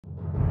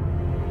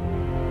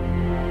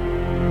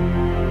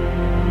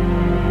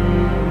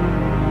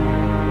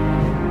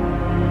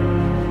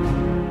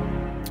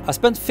I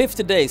spent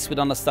 50 days with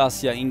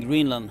Anastasia in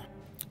Greenland.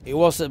 It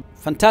was a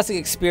fantastic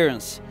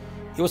experience.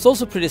 It was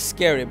also pretty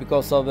scary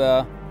because of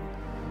the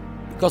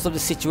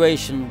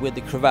situation with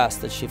the crevasse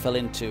that she fell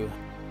into.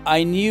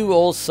 I knew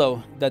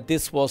also that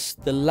this was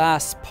the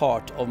last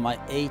part of my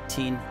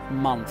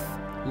 18-month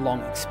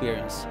long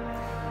experience.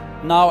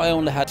 Now I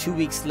only had 2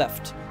 weeks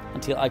left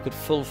until I could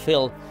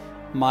fulfill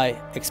my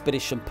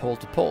expedition pole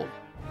to pole.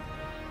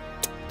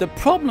 The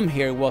problem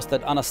here was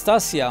that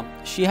Anastasia,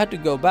 she had to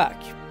go back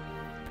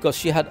because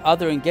she had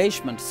other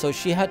engagements, so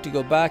she had to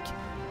go back,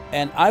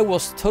 and I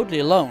was totally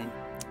alone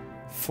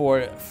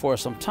for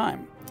some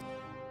time.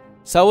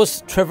 So I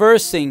was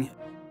traversing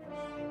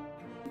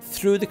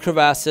through the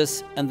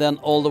crevasses and then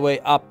all the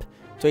way up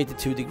to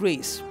 82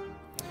 degrees.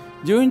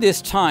 During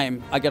this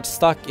time I got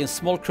stuck in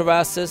small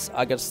crevasses,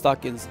 I got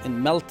stuck in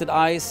melted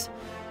ice,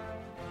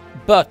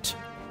 but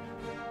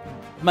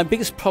my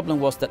biggest problem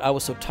was that I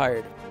was so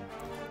tired.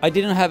 I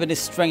didn't have any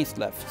strength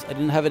left, I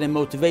didn't have any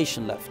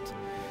motivation left.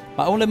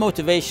 My only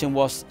motivation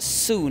was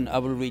soon I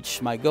will reach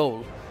my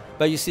goal.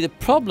 But you see, the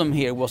problem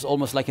here was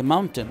almost like a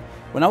mountain.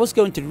 When I was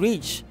going to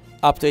reach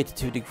up to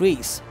 82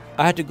 degrees,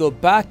 I had to go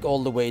back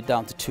all the way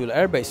down to Thule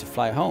Air Base to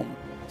fly home.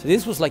 So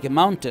this was like a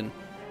mountain,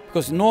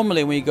 because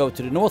normally when you go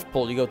to the North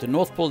Pole, you go to the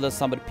North Pole, then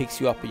somebody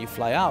picks you up and you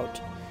fly out.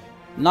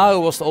 Now it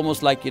was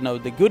almost like, you know,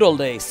 the good old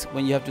days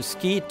when you have to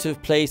ski to a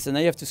place and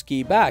then you have to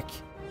ski back.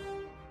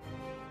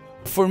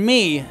 For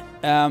me,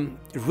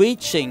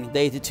 reaching the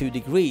 82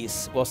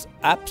 degrees was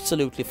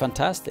absolutely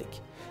fantastic.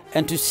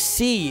 And to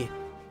see,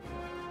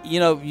 you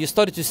know, you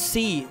started to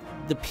see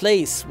the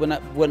place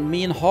when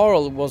me and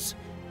Harald was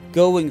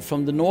going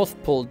from the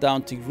North Pole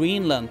down to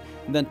Greenland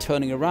and then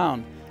turning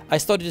around. I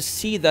started to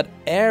see that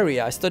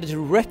area. I started to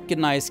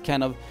recognize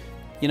kind of,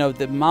 you know,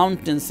 the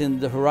mountains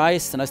in the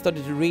horizon. I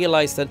started to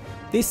realize that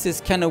this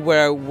is kind of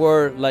where I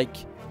were like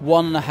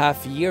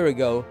 1.5 years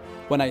ago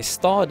when I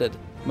started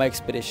my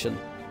expedition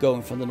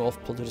going from the North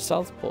Pole to the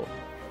South Pole.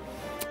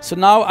 So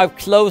now I've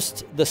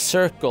closed the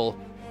circle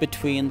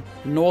between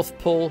North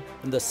Pole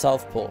and the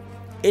South Pole.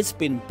 It's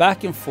been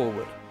back and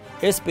forward.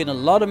 It's been a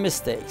lot of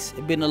mistakes.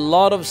 It's been a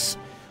lot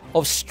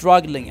of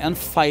struggling and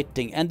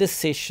fighting and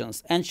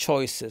decisions and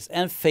choices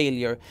and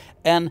failure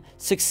and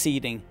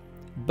succeeding.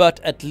 But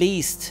at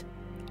least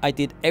I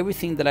did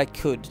everything that I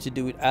could to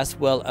do it as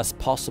well as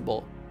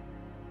possible.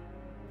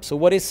 So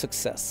what is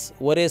success?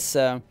 What is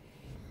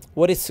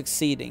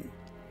succeeding?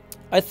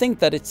 I think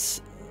that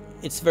it's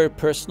very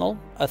personal.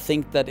 I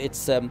think that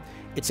it's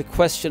a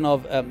question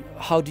of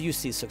how do you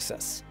see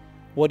success?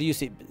 What do you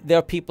see? There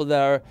are people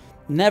that are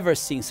never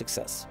seeing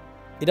success.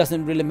 It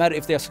doesn't really matter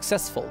if they are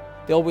successful.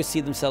 They always see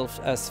themselves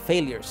as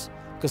failures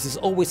because there's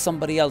always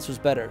somebody else who's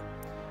better.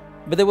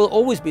 But there will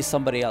always be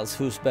somebody else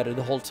who's better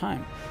the whole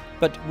time.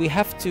 But we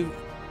have to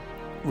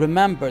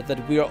remember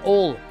that we are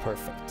all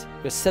perfect.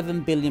 We're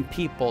 7 billion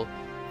people.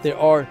 They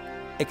are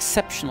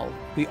exceptional.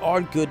 We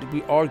are good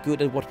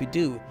at what we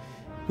do.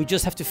 We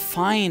just have to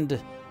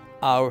find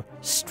our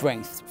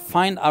strength,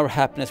 find our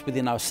happiness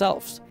within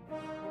ourselves.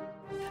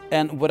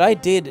 And what I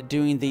did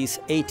during these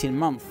 18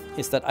 months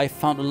is that I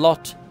found a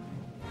lot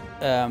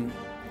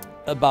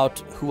about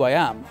who I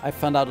am. I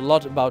found out a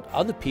lot about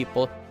other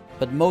people,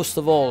 but most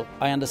of all,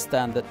 I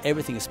understand that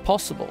everything is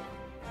possible.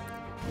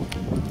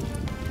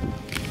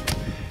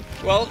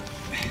 Well,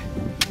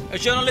 a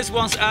journalist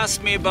once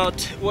asked me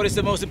about what is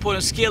the most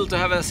important skill to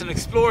have as an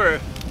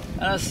explorer,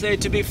 and I say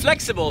to be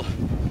flexible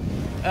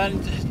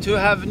and to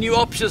have new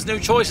options, new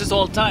choices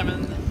all the time.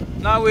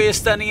 And now we're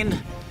standing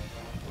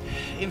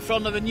in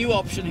front of a new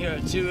option here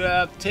to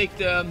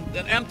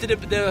empty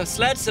the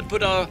sleds and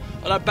put on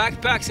our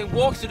backpacks and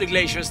walk through the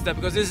glacier instead,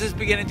 because this is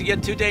beginning to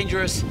get too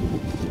dangerous.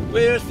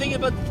 We're thinking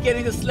about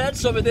getting the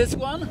sleds over this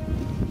one,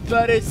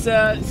 but it's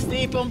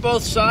steep on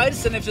both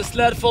sides, and if the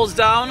sled falls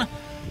down,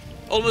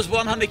 almost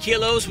 100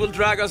 kilos will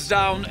drag us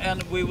down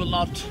and we will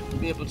not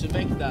be able to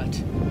make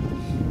that.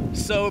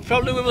 So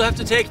probably we will have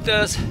to take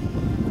the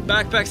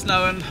backpacks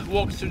now and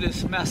walk through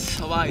this mess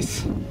of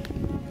ice.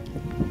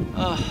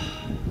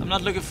 I'm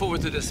not looking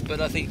forward to this,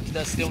 but I think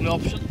that's the only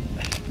option.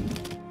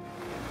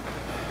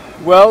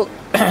 Well,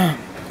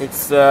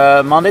 it's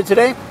Monday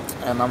today,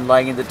 and I'm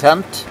lying in the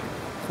tent,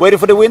 waiting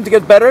for the wind to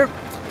get better.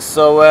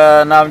 So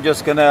now I'm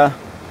just gonna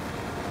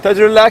try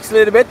to relax a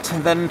little bit,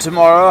 and then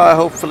tomorrow I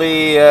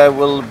hopefully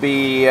will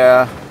be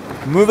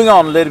moving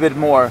on a little bit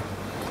more.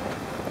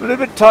 I'm a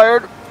little bit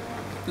tired,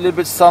 a little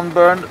bit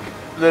sunburned,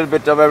 a little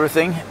bit of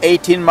everything.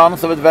 18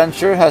 months of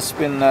adventure has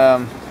been,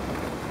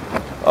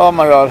 oh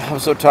my god, I'm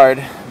so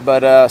tired.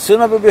 But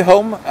soon I will be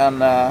home,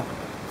 and a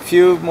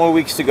few more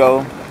weeks to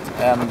go,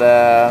 and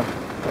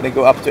I'm going to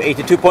go up to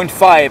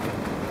 82.5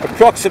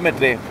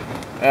 approximately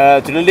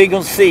to the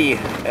Lincoln Sea,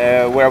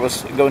 where I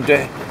was going to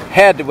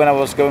head when I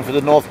was going for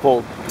the North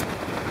Pole.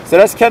 So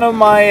that's kind of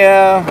my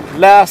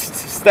last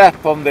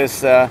step on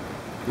this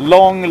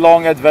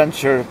long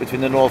adventure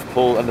between the North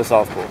Pole and the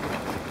South Pole.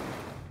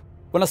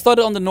 When I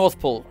started on the North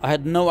Pole, I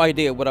had no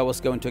idea what I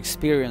was going to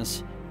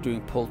experience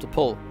doing pole to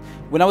pole.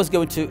 When I was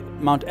going to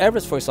Mount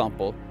Everest, for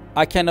example,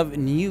 I kind of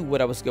knew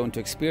what I was going to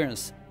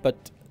experience,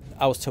 but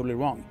I was totally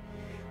wrong.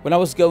 When I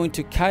was going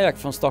to kayak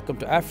from Stockholm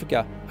to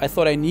Africa, I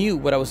thought I knew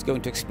what I was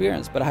going to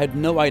experience, but I had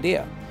no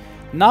idea.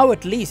 Now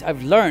at least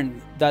I've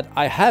learned that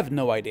I have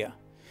no idea.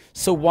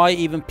 So why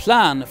even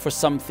plan for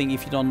something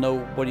if you don't know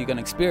what you're going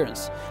to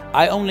experience?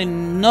 I only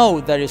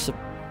know that it's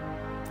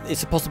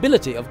a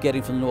possibility of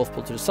getting from the North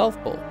Pole to the South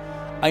Pole.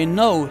 I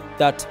know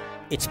that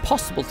it's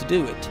possible to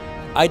do it.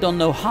 I don't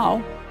know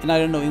how, and I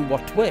don't know in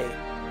what way.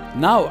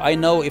 Now I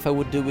know if I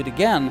would do it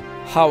again,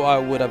 how I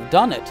would have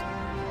done it.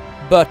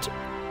 But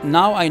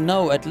now I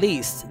know at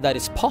least that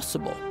it's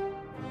possible.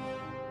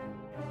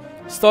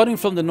 Starting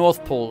from the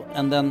North Pole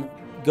and then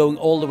going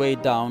all the way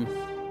down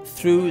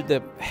through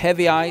the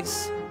heavy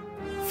ice,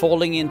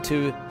 falling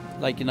into,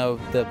 like, you know,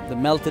 the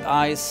melted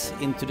ice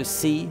into the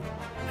sea,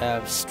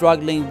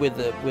 struggling with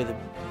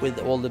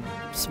all the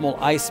small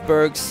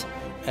icebergs,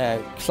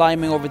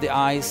 climbing over the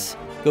ice,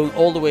 going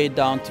all the way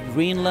down to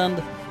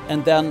Greenland,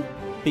 and then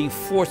being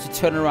forced to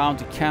turn around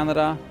to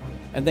Canada,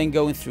 and then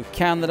going through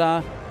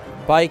Canada,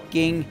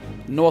 biking,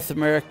 North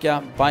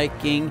America,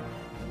 biking,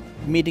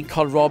 meeting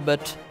Carl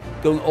Robert,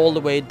 going all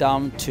the way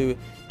down to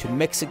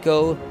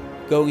Mexico,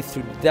 going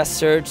through the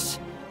deserts,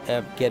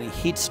 getting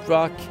heat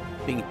struck,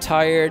 being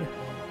tired,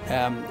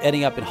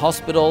 ending up in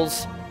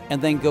hospitals,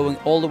 and then going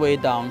all the way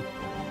down,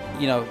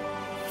 you know,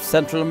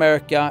 Central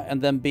America,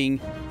 and then being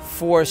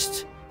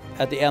forced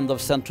at the end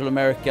of Central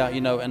America,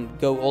 you know, and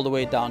go all the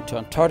way down to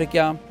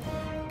Antarctica,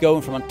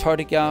 going from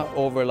Antarctica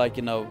over, like,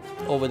 you know,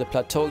 over the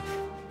plateau,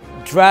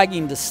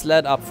 dragging the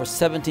sled up for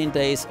 17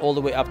 days all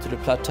the way up to the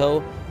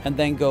plateau, and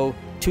then go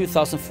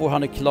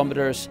 2,400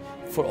 kilometers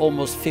for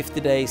almost 50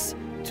 days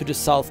to the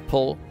South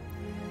Pole,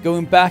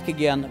 going back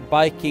again,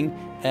 biking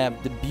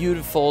the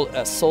beautiful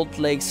salt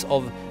lakes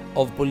of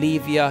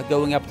Bolivia,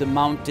 going up the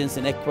mountains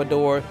in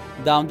Ecuador,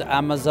 down the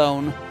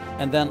Amazon,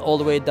 and then all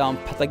the way down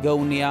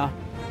Patagonia,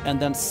 and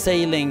then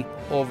sailing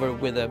over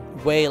with the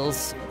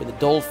whales, with the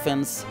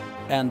dolphins,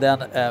 and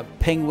then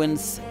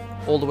penguins,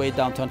 all the way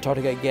down to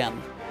Antarctica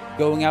again,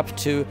 going up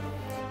to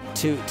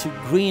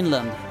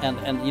Greenland,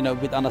 and you know,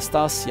 with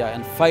Anastasia,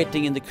 and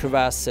fighting in the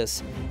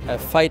crevasses,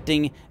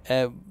 fighting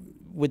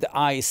with the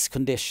ice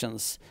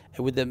conditions,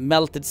 with the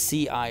melted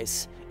sea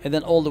ice, and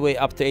then all the way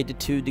up to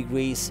 82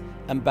 degrees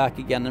and back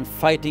again, and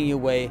fighting your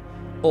way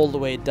all the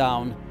way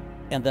down,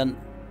 and then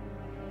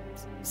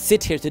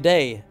sit here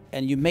today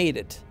and you made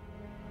it.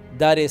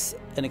 That is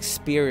an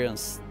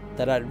experience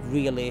that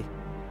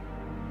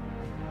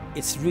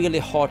it's really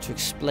hard to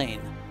explain,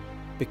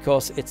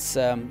 because it's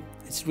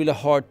really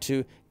hard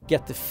to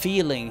get the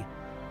feeling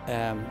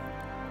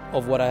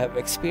of what I have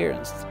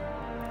experienced.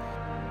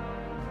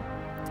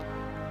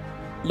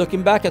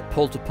 Looking back at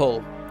Pole to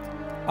Pole,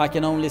 I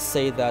can only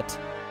say that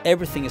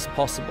everything is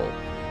possible.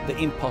 The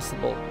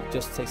impossible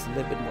just takes a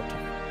little bit more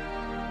time.